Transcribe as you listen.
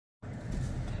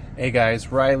Hey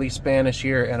guys, Riley Spanish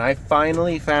here, and I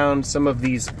finally found some of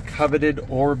these coveted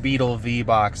Orbeetle V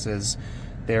boxes.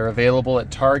 They're available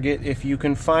at Target if you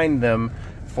can find them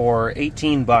for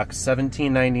 18 bucks,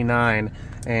 $17.99,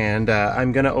 and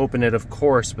I'm gonna open it, of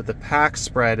course, but the pack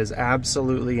spread is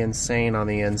absolutely insane on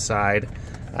the inside.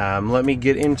 Let me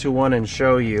get into one and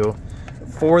show you.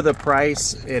 For the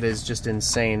price, it is just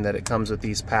insane that it comes with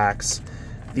these packs.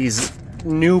 These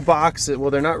new boxes,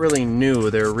 well, they're not really new,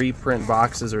 they're reprint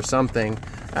boxes or something,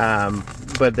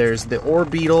 but there's the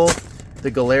Orbeetle,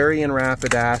 the Galarian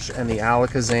Rapidash, and the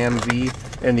Alakazam V,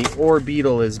 and the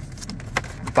Orbeetle is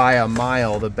by a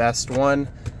mile the best one.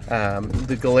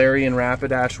 The Galarian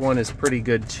Rapidash one is pretty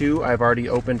good too. I've already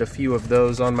opened a few of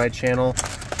those on my channel.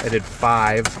 I did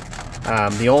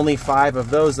 5. The only 5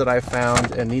 of those that I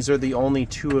found, and these are the only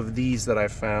 2 of these that I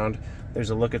found. There's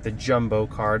a look at the jumbo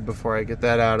card before I get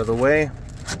that out of the way.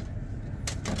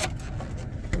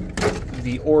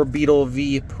 The Orbeetle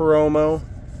V promo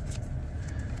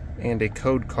and a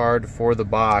code card for the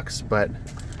box. But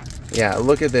yeah,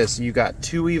 look at this. You got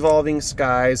 2 Evolving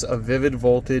Skies, a Vivid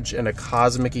Voltage, and a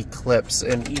Cosmic Eclipse,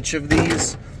 and each of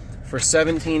these for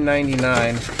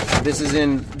 $17.99. This is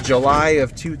in July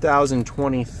of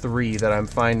 2023 that I'm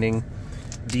finding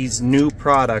these new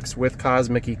products with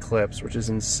Cosmic Eclipse, which is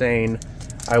insane.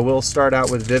 I will start out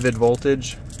with Vivid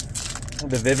Voltage.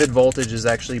 The Vivid Voltage has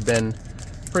actually been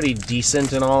pretty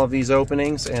decent in all of these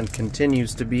openings and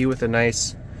continues to be with a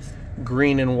nice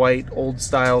green and white old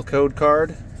style code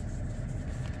card.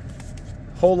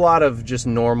 Whole lot of just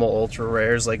normal ultra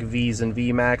rares like V's and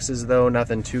VMAXs though,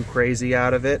 nothing too crazy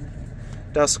out of it.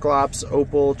 Dusclops,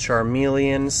 Opal,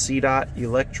 Charmeleon, Seedot,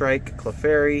 Electrike,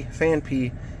 Clefairy,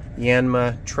 Phanpy,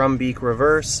 Yanma, Trumbeak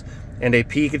Reverse, and a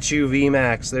Pikachu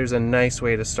VMAX. There's a nice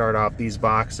way to start off these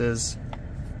boxes.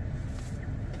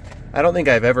 I don't think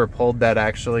I've ever pulled that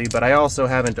actually, but I also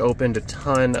haven't opened a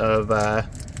ton of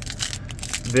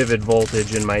Vivid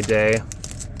Voltage in my day.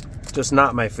 Just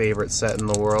not my favorite set in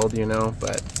the world, you know,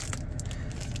 but...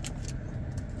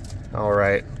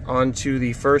 Alright, on to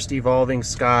the first Evolving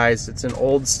Skies. It's an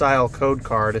old style code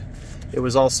card. It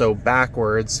was also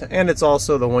backwards, and it's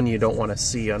also the one you don't want to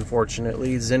see,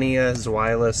 unfortunately. Zinnia,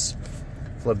 Zweilous,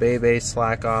 Flabebe,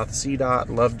 Slackoth, Seedot,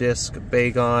 Lovedisk,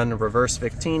 Bagon, Reverse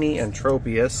Victini, and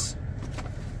Tropius.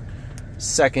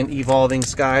 Second Evolving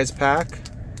Skies pack,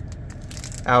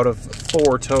 out of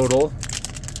 4 total.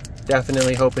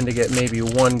 Definitely hoping to get maybe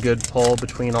one good pull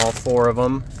between all 4 of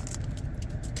them.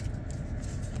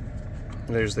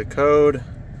 There's the code.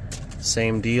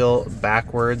 Same deal,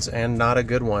 backwards, and not a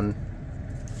good one.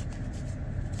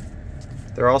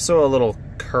 They're also a little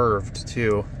curved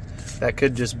too. That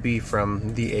could just be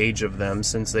from the age of them,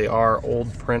 since they are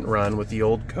old print run with the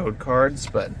old code cards,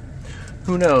 but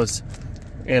who knows.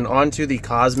 And onto the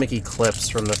Cosmic Eclipse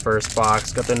from the first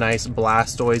box. Got the nice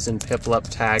Blastoise and Piplup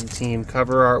tag team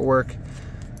cover artwork.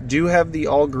 Do have the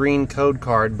all green code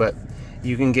card, but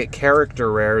you can get character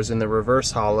rares in the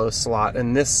reverse holo slot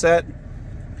in this set.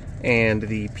 And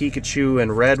the Pikachu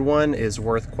and red one is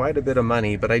worth quite a bit of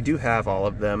money, but I do have all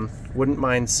of them. Wouldn't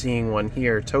mind seeing one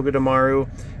here. Togedemaru,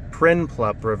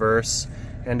 Prinplup reverse,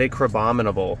 and a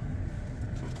Crabominable.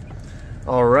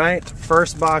 Alright,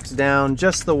 first box down,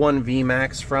 just the one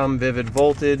VMAX from Vivid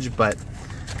Voltage, but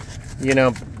you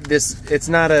know, it's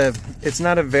not a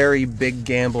very big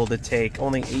gamble to take.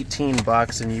 Only 18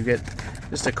 bucks and you get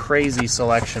just a crazy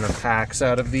selection of packs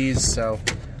out of these, so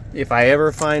if I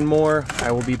ever find more,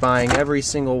 I will be buying every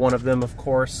single one of them, of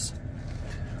course.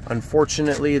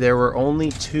 Unfortunately, there were only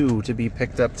 2 to be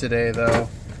picked up today, though.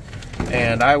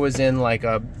 And I was in like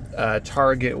a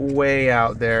Target way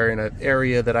out there in an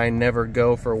area that I never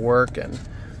go for work. And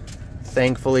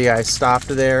thankfully, I stopped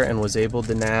there and was able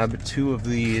to nab 2 of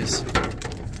these.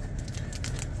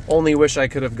 Only wish I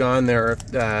could have gone there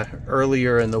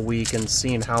earlier in the week and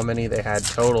seen how many they had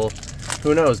total.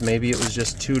 Who knows, maybe it was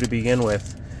just 2 to begin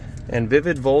with. And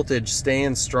Vivid Voltage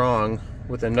staying strong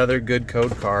with another good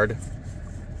code card.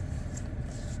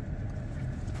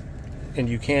 And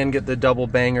you can get the double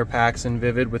banger packs in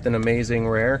Vivid with an amazing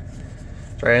rare.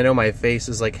 Sorry, I know my face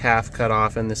is like half cut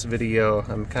off in this video.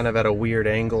 I'm kind of at a weird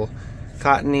angle.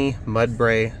 Cottony,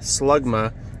 Mudbray,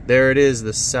 Slugma. There it is,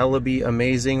 the Celebi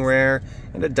amazing rare,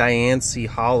 and a Diancie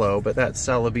holo, but that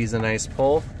Celebi's a nice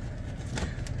pull.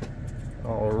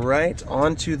 Alright,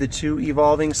 on to the 2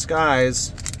 Evolving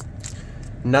Skies.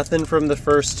 Nothing from the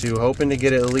first 2. Hoping to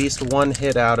get at least one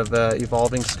hit out of the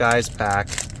Evolving Skies pack.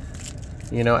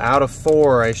 You know, out of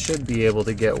 4 I should be able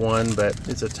to get one, but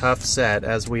it's a tough set,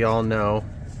 as we all know.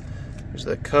 There's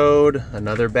the code,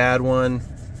 another bad one.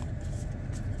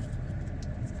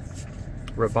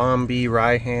 Rabombi,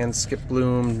 Raihan,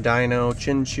 Skiploom, Dino,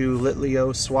 Chinchu,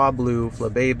 Litleo, Swablu,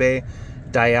 Flabebe,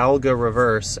 Dialga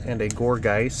Reverse, and a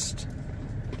Gourgeist.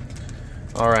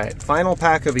 Alright, final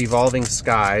pack of Evolving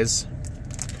Skies.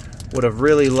 Would have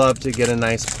really loved to get a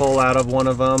nice pull out of one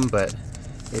of them, but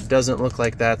it doesn't look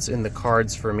like that's in the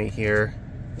cards for me here.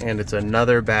 And it's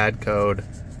another bad code.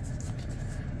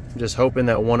 I'm just hoping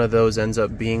that one of those ends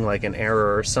up being like an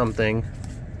error or something.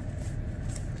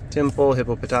 Timple,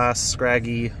 Hippopotas,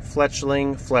 Scraggy,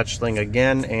 Fletchling, Fletchling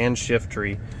again, and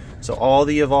Shiftry. So all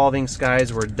the Evolving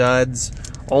Skies were duds.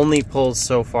 Only pulls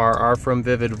so far are from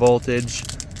Vivid Voltage.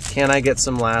 Can I get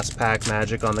some last pack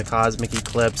magic on the Cosmic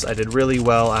Eclipse? I did really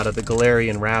well out of the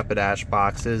Galarian Rapidash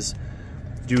boxes.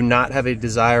 Do not have a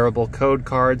desirable code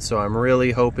card, so I'm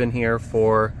really hoping here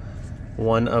for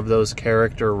one of those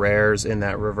character rares in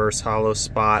that reverse hollow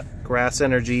spot. Grass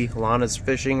Energy, Lana's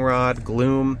Fishing Rod,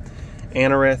 Gloom,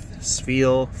 Anorith,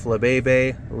 Spheal,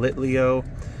 Flabebe, Litleo,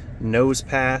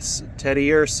 Nosepass,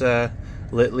 Teddiursa,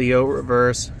 Litleo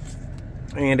Reverse,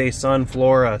 and a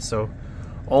Sunflora. So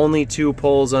only 2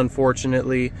 pulls,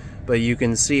 unfortunately, but you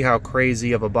can see how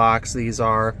crazy of a box these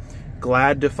are.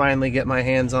 Glad to finally get my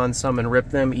hands on some and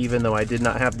rip them, even though I did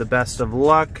not have the best of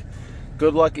luck.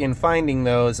 Good luck in finding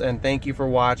those, and thank you for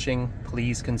watching.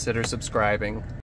 Please consider subscribing.